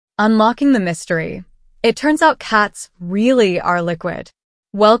Unlocking the mystery. It turns out cats really are liquid.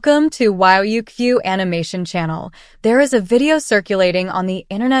 Welcome to WowUQ Animation Channel. There is a video circulating on the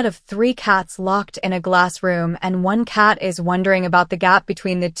internet of 3 cats locked in a glass room, and one cat is wondering about the gap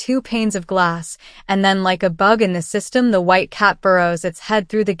between the 2 panes of glass, and then like a bug in the system, the white cat burrows its head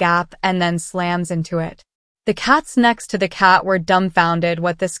through the gap and then slams into it. The cats next to the cat were dumbfounded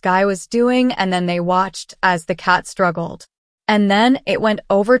what this guy was doing, and then they watched as the cat struggled. And then it went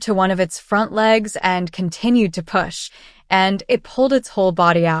over to one of its front legs and continued to push, and it pulled its whole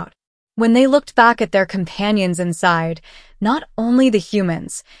body out. When they looked back at their companions inside, not only the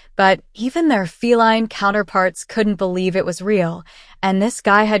humans, but even their feline counterparts couldn't believe it was real, and this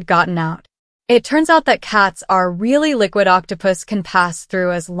guy had gotten out. It turns out that cats are really liquid. Octopus can pass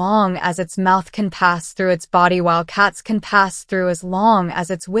through as long as its mouth can pass through its body, while cats can pass through as long as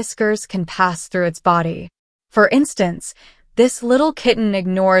its whiskers can pass through its body. For instance, this little kitten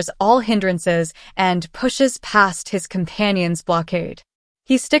ignores all hindrances and pushes past his companion's blockade.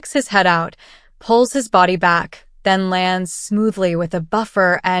 He sticks his head out, pulls his body back, then lands smoothly with a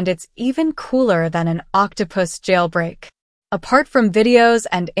buffer, and it's even cooler than an octopus jailbreak. Apart from videos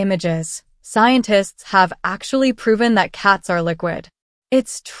and images, scientists have actually proven that cats are liquid.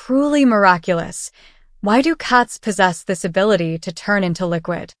 It's truly miraculous. Why do cats possess this ability to turn into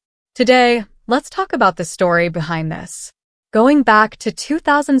liquid? Today, let's talk about the story behind this. Going back to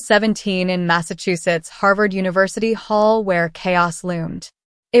 2017 in Massachusetts, Harvard University Hall, where chaos loomed.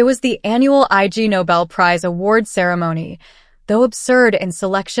 It was the annual Ig Nobel Prize award ceremony. Though absurd in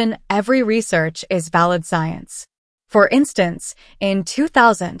selection, every research is valid science. For instance, in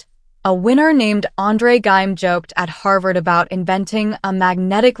 2000, a winner named Andre Geim joked at Harvard about inventing a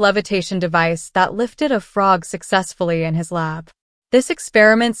magnetic levitation device that lifted a frog successfully in his lab. This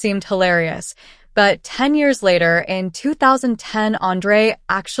experiment seemed hilarious, but 10 years later, in 2010, Andre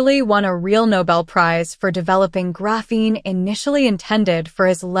actually won a real Nobel Prize for developing graphene initially intended for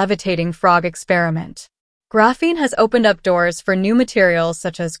his levitating frog experiment. Graphene has opened up doors for new materials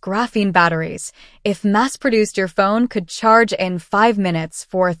such as graphene batteries. If mass-produced, your phone could charge in 5 minutes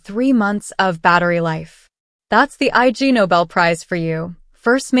for 3 months of battery life. That's the Ig Nobel Prize for you,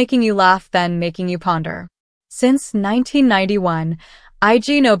 first making you laugh, then making you ponder. Since 1991,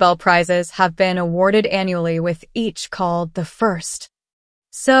 Ig Nobel Prizes have been awarded annually, with each called the first.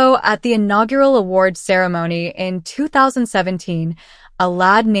 So, at the inaugural award ceremony in 2017, a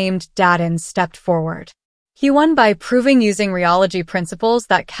lad named Dadin stepped forward. He won by proving using rheology principles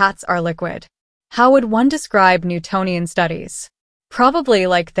that cats are liquid. How would one describe Newtonian studies? Probably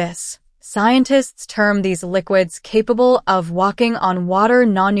like this. Scientists term these liquids capable of walking on water,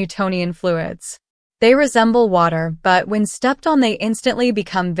 non-Newtonian fluids. They resemble water, but when stepped on they instantly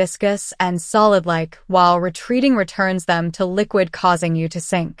become viscous and solid-like, while retreating returns them to liquid, causing you to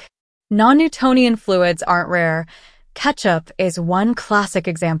sink. Non-Newtonian fluids aren't rare. Ketchup is one classic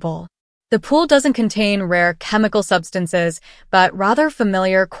example. The pool doesn't contain rare chemical substances, but rather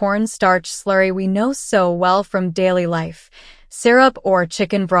familiar cornstarch slurry we know so well from daily life. Syrup or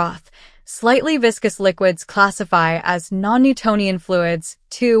chicken broth. Slightly viscous liquids classify as non-Newtonian fluids,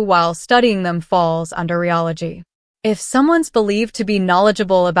 too, while studying them falls under rheology. If someone's believed to be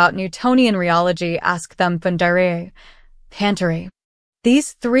knowledgeable about Newtonian rheology, ask them Pantare.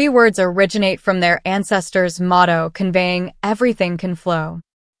 These 3 words originate from their ancestors' motto, conveying everything can flow.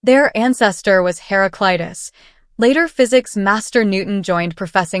 Their ancestor was Heraclitus. Later, physics master Newton joined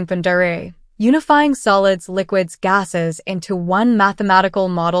professing Pantare, unifying solids, liquids, gases into one mathematical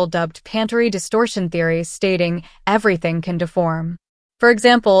model dubbed Pantare distortion theory, stating everything can deform. For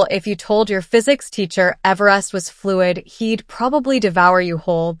example, if you told your physics teacher Everest was fluid, he'd probably devour you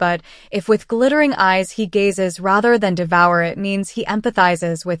whole, but if with glittering eyes he gazes rather than devour, it means he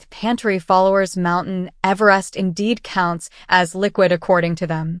empathizes with Pantare followers. Mountain Everest indeed counts as liquid according to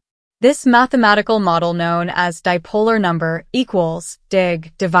them. This mathematical model, known as dipolar number, equals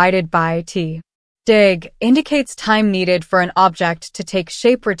dig divided by t. Dig indicates time needed for an object to take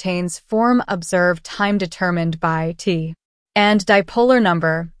shape, retains form, observed time determined by t. And dipolar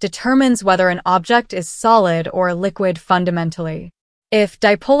number determines whether an object is solid or liquid fundamentally. If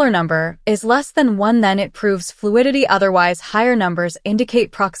dipolar number is less than 1, then it proves fluidity, otherwise higher numbers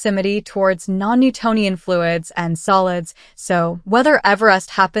indicate proximity towards non-Newtonian fluids and solids, so whether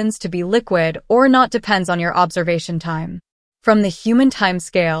Everest happens to be liquid or not depends on your observation time. From the human time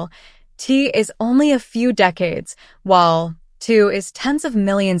scale, T is only a few decades, while 2 is tens of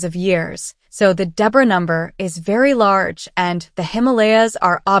millions of years, so the Deborah number is very large and the Himalayas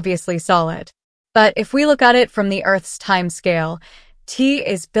are obviously solid. But if we look at it from the Earth's time scale, T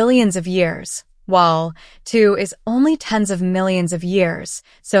is billions of years, while 2 is only tens of millions of years,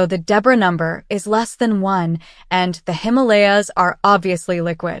 so the Deborah number is less than 1, and the Himalayas are obviously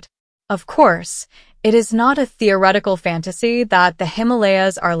liquid. Of course, it is not a theoretical fantasy that the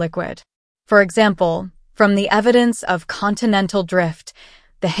Himalayas are liquid. For example, from the evidence of continental drift,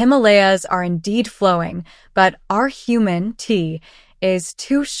 the Himalayas are indeed flowing, but our human T is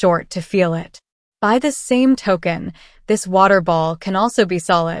too short to feel it. By the same token, this water ball can also be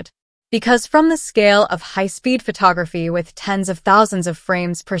solid, because from the scale of high-speed photography with tens of thousands of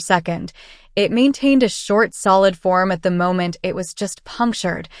frames per second, it maintained a short solid form at the moment it was just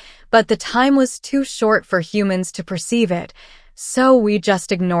punctured, but the time was too short for humans to perceive it, so we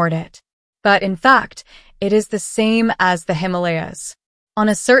just ignored it. But in fact, it is the same as the Himalayas. On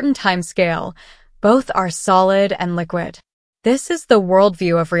a certain time scale, both are solid and liquid. This is the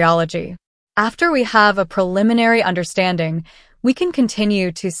worldview of rheology. After we have a preliminary understanding, we can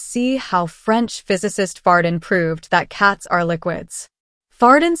continue to see how French physicist Fardin proved that cats are liquids.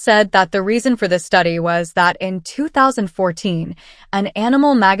 Fardin said that the reason for this study was that in 2014, an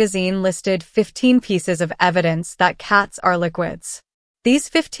animal magazine listed 15 pieces of evidence that cats are liquids. These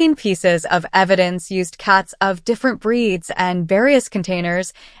 15 pieces of evidence used cats of different breeds and various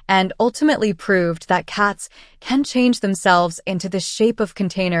containers and ultimately proved that cats can change themselves into the shape of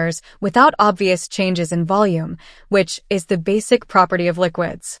containers without obvious changes in volume, which is the basic property of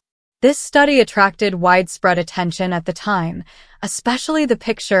liquids. This study attracted widespread attention at the time, especially the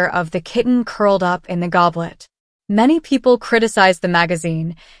picture of the kitten curled up in the goblet. Many people criticized the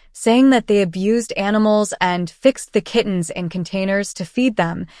magazine, saying that they abused animals and fixed the kittens in containers to feed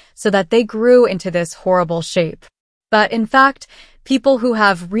them so that they grew into this horrible shape. But in fact, people who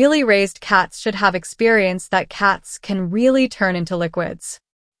have really raised cats should have experienced that cats can really turn into liquids.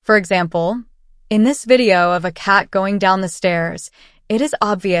 For example, in this video of a cat going down the stairs, it is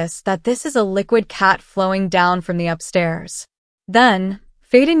obvious that this is a liquid cat flowing down from the upstairs. Then,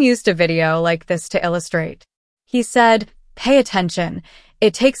 Fadin used a video like this to illustrate. He said, "Pay attention.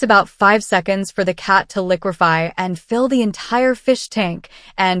 It takes about 5 seconds for the cat to liquefy and fill the entire fish tank,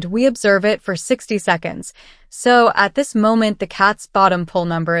 and we observe it for 60 seconds. So at this moment, the cat's bottom pull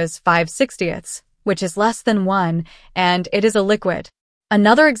number is 5/60ths, which is less than 1, and it is a liquid."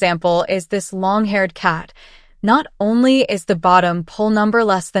 Another example is this long-haired cat. Not only is the bottom pull number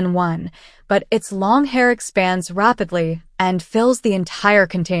less than 1, but its long hair expands rapidly and fills the entire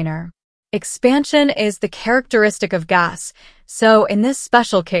container. Expansion is the characteristic of gas, so in this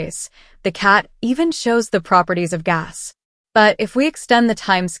special case, the cat even shows the properties of gas. But if we extend the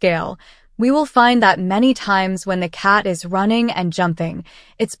time scale, we will find that many times when the cat is running and jumping,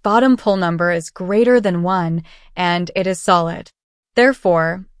 its bottom pull number is greater than 1, and it is solid.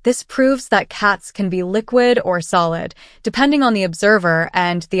 Therefore, this proves that cats can be liquid or solid, depending on the observer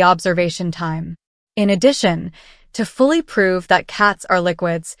and the observation time. In addition, to fully prove that cats are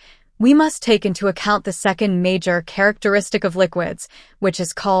liquids, we must take into account the second major characteristic of liquids, which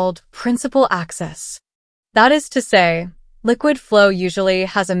is called principal axis. That is to say, liquid flow usually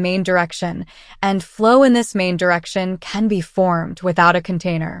has a main direction, and flow in this main direction can be formed without a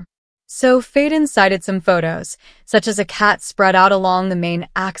container. So Fadin cited some photos, such as a cat spread out along the main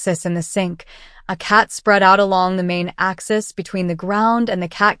axis in the sink, a cat spread out along the main axis between the ground and the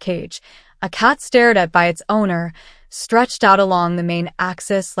cat cage, a cat stared at by its owner, stretched out along the main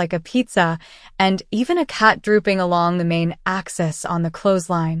axis like a pizza, and even a cat drooping along the main axis on the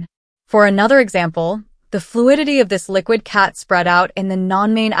clothesline. For another example, the fluidity of this liquid cat spread out in the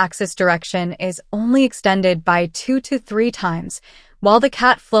non-main axis direction is only extended by 2 to 3 times, while the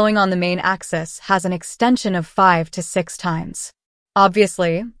cat flowing on the main axis has an extension of 5 to 6 times.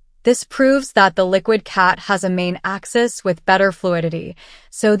 Obviously, this proves that the liquid cat has a main axis with better fluidity,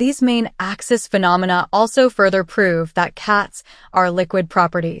 so these main axis phenomena also further prove that cats are liquid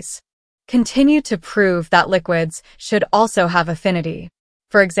properties. Continue to prove that liquids should also have affinity.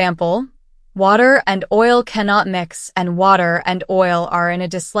 For example, water and oil cannot mix, and water and oil are in a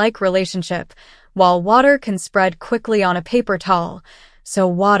dislike relationship, while water can spread quickly on a paper towel, so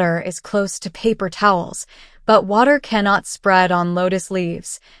water is close to paper towels, but water cannot spread on lotus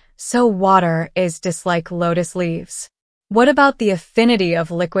leaves, so water is dislike lotus leaves. What about the affinity of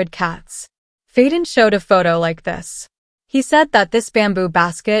liquid cats? Fadin showed a photo like this. He said that this bamboo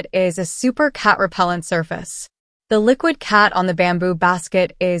basket is a super cat repellent surface. The liquid cat on the bamboo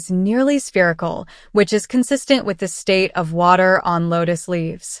basket is nearly spherical, which is consistent with the state of water on lotus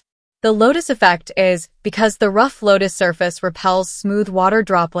leaves. The lotus effect is because the rough lotus surface repels smooth water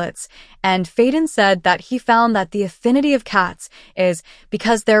droplets, and Fadin said that he found that the affinity of cats is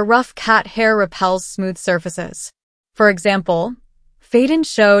because their rough cat hair repels smooth surfaces. For example, Phaedon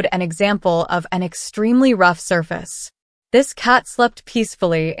showed an example of an extremely rough surface. This cat slept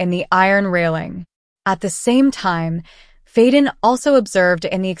peacefully in the iron railing. At the same time, Phaedon also observed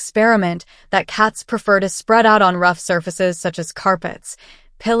in the experiment that cats prefer to spread out on rough surfaces such as carpets,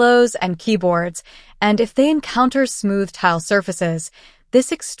 pillows, and keyboards, and if they encounter smooth tile surfaces,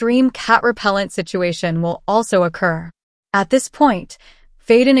 this extreme cat-repellent situation will also occur. At this point,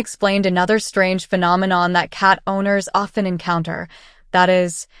 Phaedon explained another strange phenomenon that cat owners often encounter, that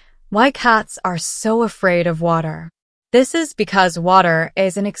is, why cats are so afraid of water. This is because water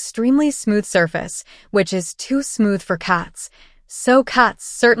is an extremely smooth surface, which is too smooth for cats, so cats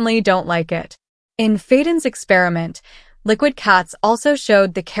certainly don't like it. In Phaedon's experiment, liquid cats also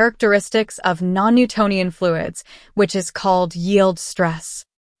showed the characteristics of non-Newtonian fluids, which is called yield stress.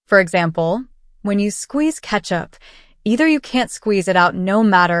 For example, when you squeeze ketchup, either you can't squeeze it out no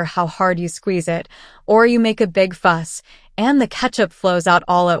matter how hard you squeeze it, or you make a big fuss, and the ketchup flows out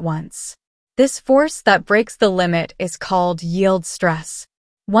all at once. This force that breaks the limit is called yield stress.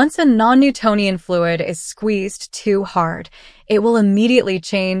 Once a non-Newtonian fluid is squeezed too hard, it will immediately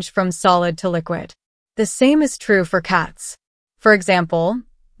change from solid to liquid. The same is true for cats. For example,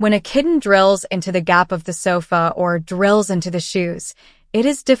 when a kitten drills into the gap of the sofa or drills into the shoes, it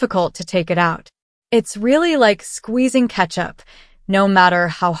is difficult to take it out. It's really like squeezing ketchup. No matter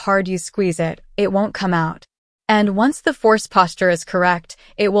how hard you squeeze it, it won't come out. And once the force posture is correct,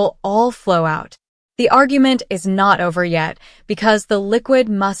 it will all flow out. The argument is not over yet, because the liquid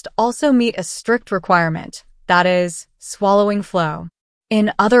must also meet a strict requirement, that is, swallowing flow.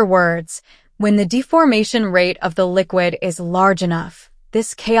 In other words, when the deformation rate of the liquid is large enough,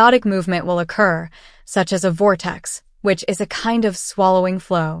 this chaotic movement will occur, such as a vortex, which is a kind of swallowing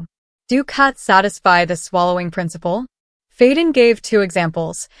flow. Do cats satisfy the swallowing principle? Phaedon gave two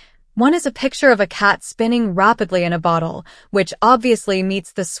examples. One is a picture of a cat spinning rapidly in a bottle, which obviously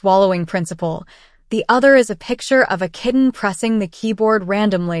meets the swallowing principle. The other is a picture of a kitten pressing the keyboard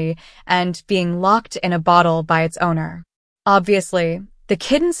randomly and being locked in a bottle by its owner. Obviously, the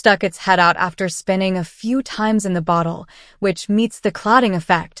kitten stuck its head out after spinning a few times in the bottle, which meets the clotting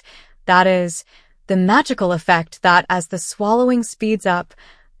effect. That is, the magical effect that as the swallowing speeds up,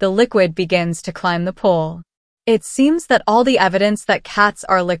 the liquid begins to climb the pole. It seems that all the evidence that cats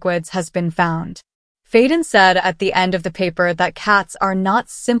are liquids has been found. Phaedon said at the end of the paper that cats are not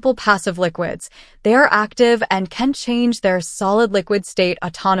simple passive liquids. They are active and can change their solid-liquid state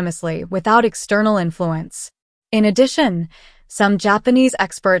autonomously without external influence. In addition, some Japanese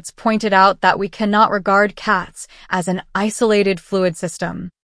experts pointed out that we cannot regard cats as an isolated fluid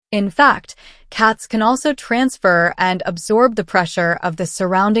system. In fact, cats can also transfer and absorb the pressure of the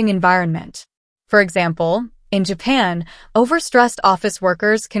surrounding environment. For example, in Japan, overstressed office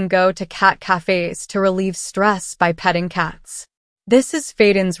workers can go to cat cafes to relieve stress by petting cats. This is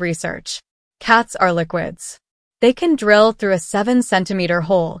Phaedon's research. Cats are liquids. They can drill through a 7-centimeter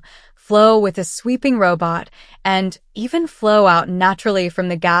hole, flow with a sweeping robot, and even flow out naturally from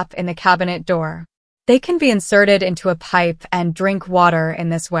the gap in the cabinet door. They can be inserted into a pipe and drink water in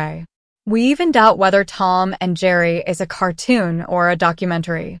this way. We even doubt whether Tom and Jerry is a cartoon or a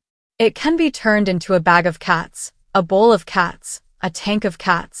documentary. It can be turned into a bag of cats, a bowl of cats, a tank of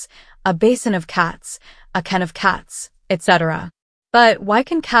cats, a basin of cats, a can of cats, etc. But why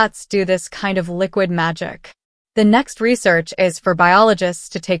can cats do this kind of liquid magic? The next research is for biologists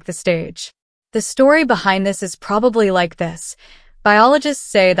to take the stage. The story behind this is probably like this. Biologists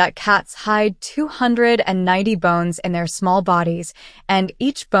say that cats hide 290 bones in their small bodies, and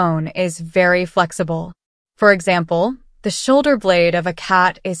each bone is very flexible. For example, the shoulder blade of a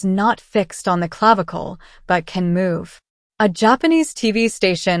cat is not fixed on the clavicle, but can move. A Japanese TV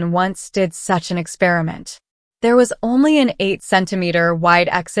station once did such an experiment. There was only an 8-centimeter wide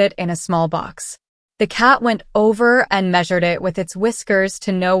exit in a small box. The cat went over and measured it with its whiskers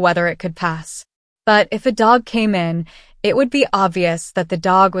to know whether it could pass. But if a dog came in, it would be obvious that the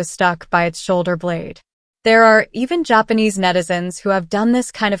dog was stuck by its shoulder blade. There are even Japanese netizens who have done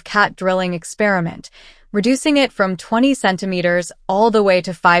this kind of cat drilling experiment, reducing it from 20 centimeters all the way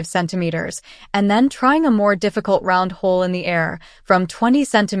to 5 centimeters, and then trying a more difficult round hole in the air from 20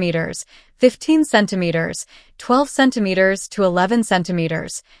 centimeters, 15 centimeters, 12 centimeters to 11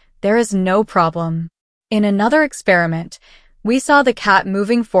 centimeters. There is no problem. In another experiment, we saw the cat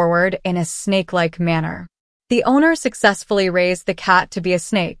moving forward in a snake-like manner. The owner successfully raised the cat to be a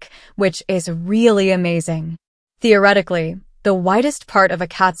snake, which is really amazing. Theoretically, the widest part of a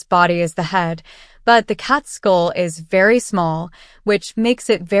cat's body is the head, but the cat's skull is very small, which makes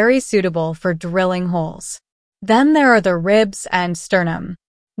it very suitable for drilling holes. Then there are the ribs and sternum.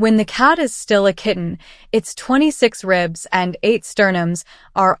 When the cat is still a kitten, its 26 ribs and 8 sternums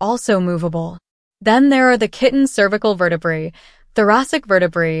are also movable. Then there are the kitten's cervical vertebrae, thoracic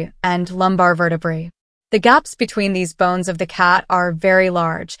vertebrae, and lumbar vertebrae. The gaps between these bones of the cat are very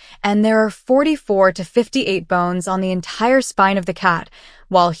large, and there are 44 to 58 bones on the entire spine of the cat,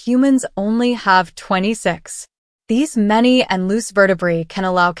 while humans only have 26. These many and loose vertebrae can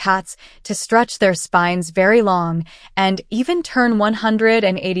allow cats to stretch their spines very long and even turn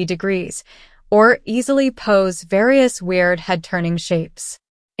 180 degrees, or easily pose various weird head-turning shapes.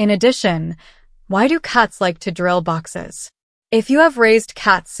 In addition, why do cats like to drill boxes? If you have raised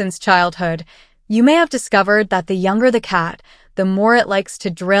cats since childhood, you may have discovered that the younger the cat, the more it likes to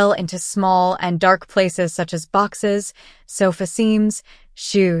drill into small and dark places such as boxes, sofa seams,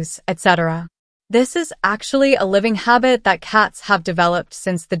 shoes, etc. This is actually a living habit that cats have developed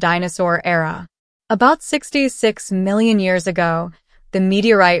since the dinosaur era. About 66 million years ago, the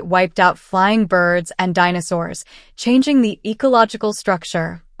meteorite wiped out flying birds and dinosaurs, changing the ecological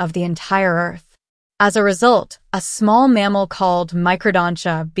structure of the entire Earth. As a result, a small mammal called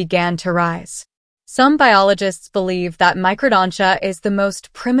Microdontia began to rise. Some biologists believe that Microdontia is the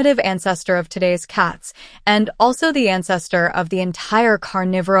most primitive ancestor of today's cats, and also the ancestor of the entire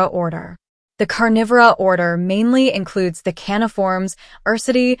carnivora order. The carnivora order mainly includes the caniforms,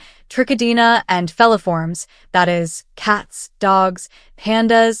 Ursidae, Trichodina, and Feliforms, that is, cats, dogs,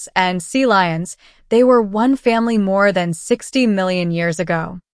 pandas, and sea lions. They were one family more than 60 million years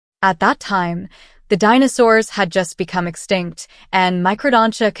ago. At that time, the dinosaurs had just become extinct, and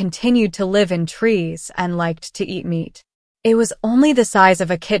Microdontia continued to live in trees and liked to eat meat. It was only the size of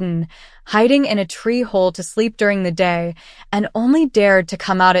a kitten, hiding in a tree hole to sleep during the day, and only dared to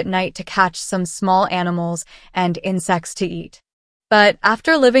come out at night to catch some small animals and insects to eat. But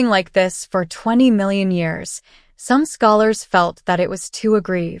after living like this for 20 million years, some scholars felt that it was too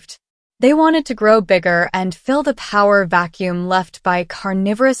aggrieved. They wanted to grow bigger and fill the power vacuum left by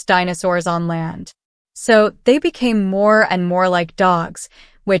carnivorous dinosaurs on land. So they became more and more like dogs,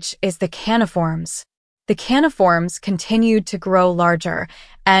 which is the caniforms. The caniforms continued to grow larger,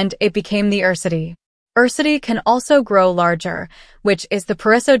 and it became the Ursidae. Ursidae can also grow larger, which is the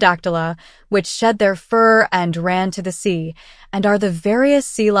Perissodactyla, which shed their fur and ran to the sea, and are the various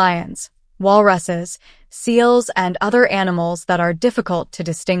sea lions, walruses, seals, and other animals that are difficult to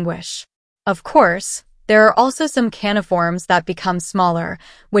distinguish. Of course, there are also some caniforms that become smaller,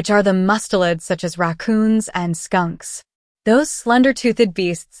 which are the mustelids such as raccoons and skunks. Those slender-toothed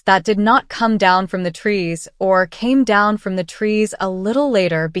beasts that did not come down from the trees or came down from the trees a little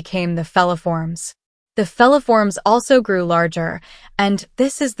later became the feliforms. The feliforms also grew larger, and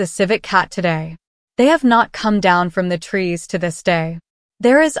this is the civet cat today. They have not come down from the trees to this day.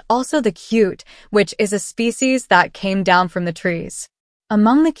 There is also the cute, which is a species that came down from the trees.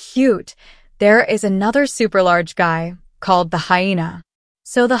 Among the cute, there is another super large guy called the hyena.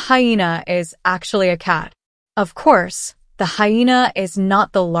 So the hyena is actually a cat. Of course, the hyena is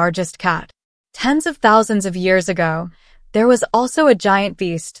not the largest cat. Tens of thousands of years ago, there was also a giant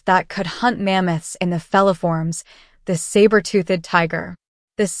beast that could hunt mammoths in the feliforms, the saber-toothed tiger.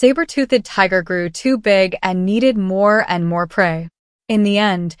 The saber-toothed tiger grew too big and needed more and more prey. In the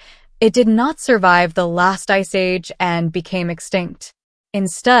end, it did not survive the last ice age and became extinct.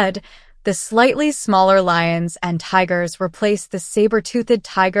 Instead, the slightly smaller lions and tigers replaced the saber-toothed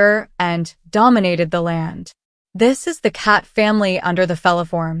tiger and dominated the land. This is the cat family under the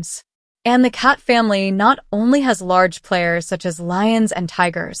feliforms. And the cat family not only has large players such as lions and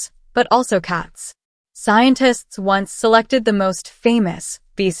tigers, but also cats. Scientists once selected the most famous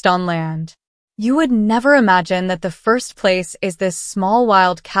beast on land. You would never imagine that the first place is this small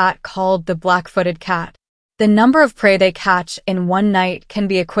wild cat called the black-footed cat. The number of prey they catch in one night can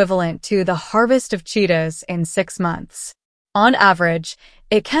be equivalent to the harvest of cheetahs in 6 months. On average,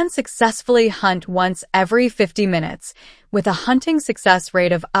 it can successfully hunt once every 50 minutes, with a hunting success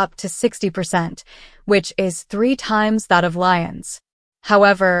rate of up to 60%, which is 3 times that of lions.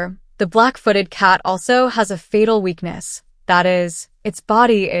 However, the black-footed cat also has a fatal weakness. That is, its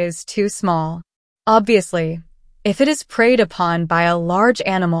body is too small. Obviously, if it is preyed upon by a large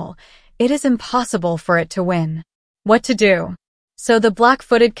animal, it is impossible for it to win. What to do? So the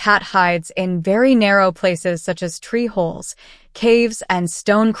black-footed cat hides in very narrow places such as tree holes, caves, and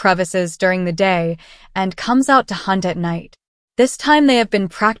stone crevices during the day and comes out to hunt at night. This time they have been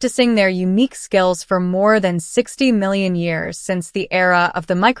practicing their unique skills for more than 60 million years since the era of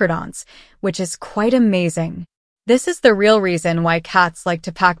the microdonts, which is quite amazing. This is the real reason why cats like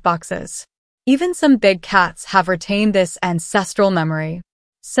to pack boxes. Even some big cats have retained this ancestral memory.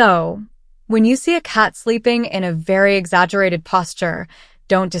 So, when you see a cat sleeping in a very exaggerated posture,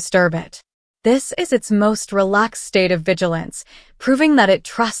 don't disturb it. This is its most relaxed state of vigilance, proving that it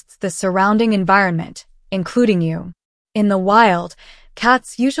trusts the surrounding environment, including you. In the wild,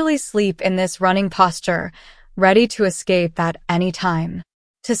 cats usually sleep in this running posture, ready to escape at any time.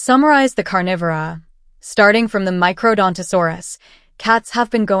 To summarize the carnivora, starting from the Microdontosaurus, cats have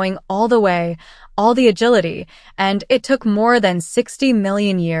been going all the way, all the agility, and it took more than 60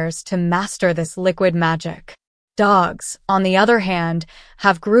 million years to master this liquid magic. Dogs, on the other hand,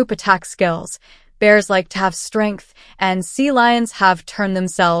 have group attack skills, bears like to have strength, and sea lions have turned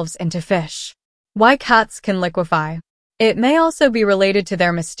themselves into fish. Why cats can liquefy? It may also be related to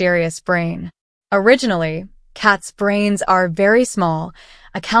their mysterious brain. Originally, cats' brains are very small,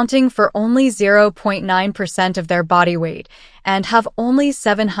 accounting for only 0.9% of their body weight, and have only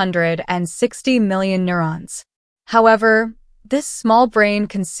 760 million neurons. However, this small brain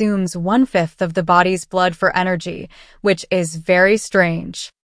consumes 1/5 of the body's blood for energy, which is very strange.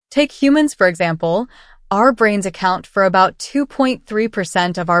 Take humans, for example. Our brains account for about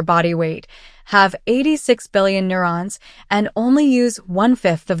 2.3% of our body weight, have 86 billion neurons, and only use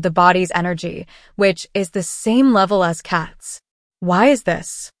 1/5 of the body's energy, which is the same level as cats. Why is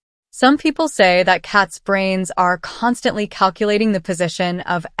this? Some people say that cats' brains are constantly calculating the position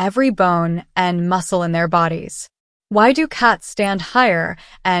of every bone and muscle in their bodies. Why do cats stand higher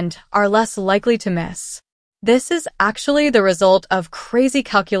and are less likely to miss? This is actually the result of crazy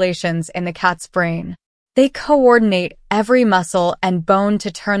calculations in the cat's brain. They coordinate every muscle and bone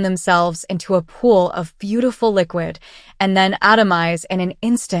to turn themselves into a pool of beautiful liquid and then atomize in an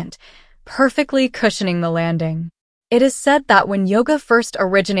instant, perfectly cushioning the landing. It is said that when yoga first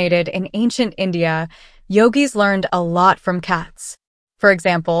originated in ancient India, yogis learned a lot from cats. For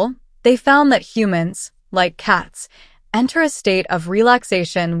example, they found that humans, like cats, enter a state of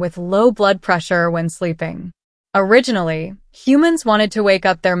relaxation with low blood pressure when sleeping. Originally, humans wanted to wake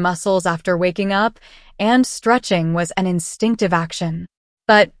up their muscles after waking up, and stretching was an instinctive action.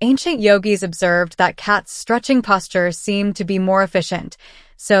 But ancient yogis observed that cats' stretching postures seemed to be more efficient,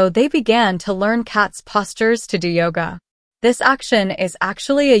 so they began to learn cats' postures to do yoga. This action is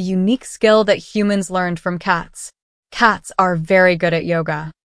actually a unique skill that humans learned from cats. Cats are very good at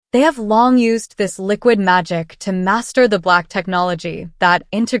yoga. They have long used this liquid magic to master the black technology that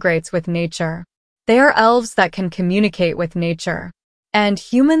integrates with nature. They are elves that can communicate with nature. And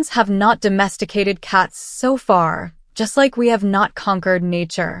humans have not domesticated cats so far, just like we have not conquered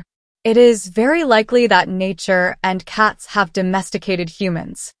nature. It is very likely that nature and cats have domesticated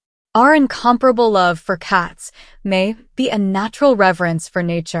humans. Our incomparable love for cats may be a natural reverence for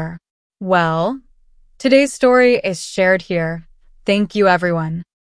nature. Well, today's story is shared here. Thank you, everyone.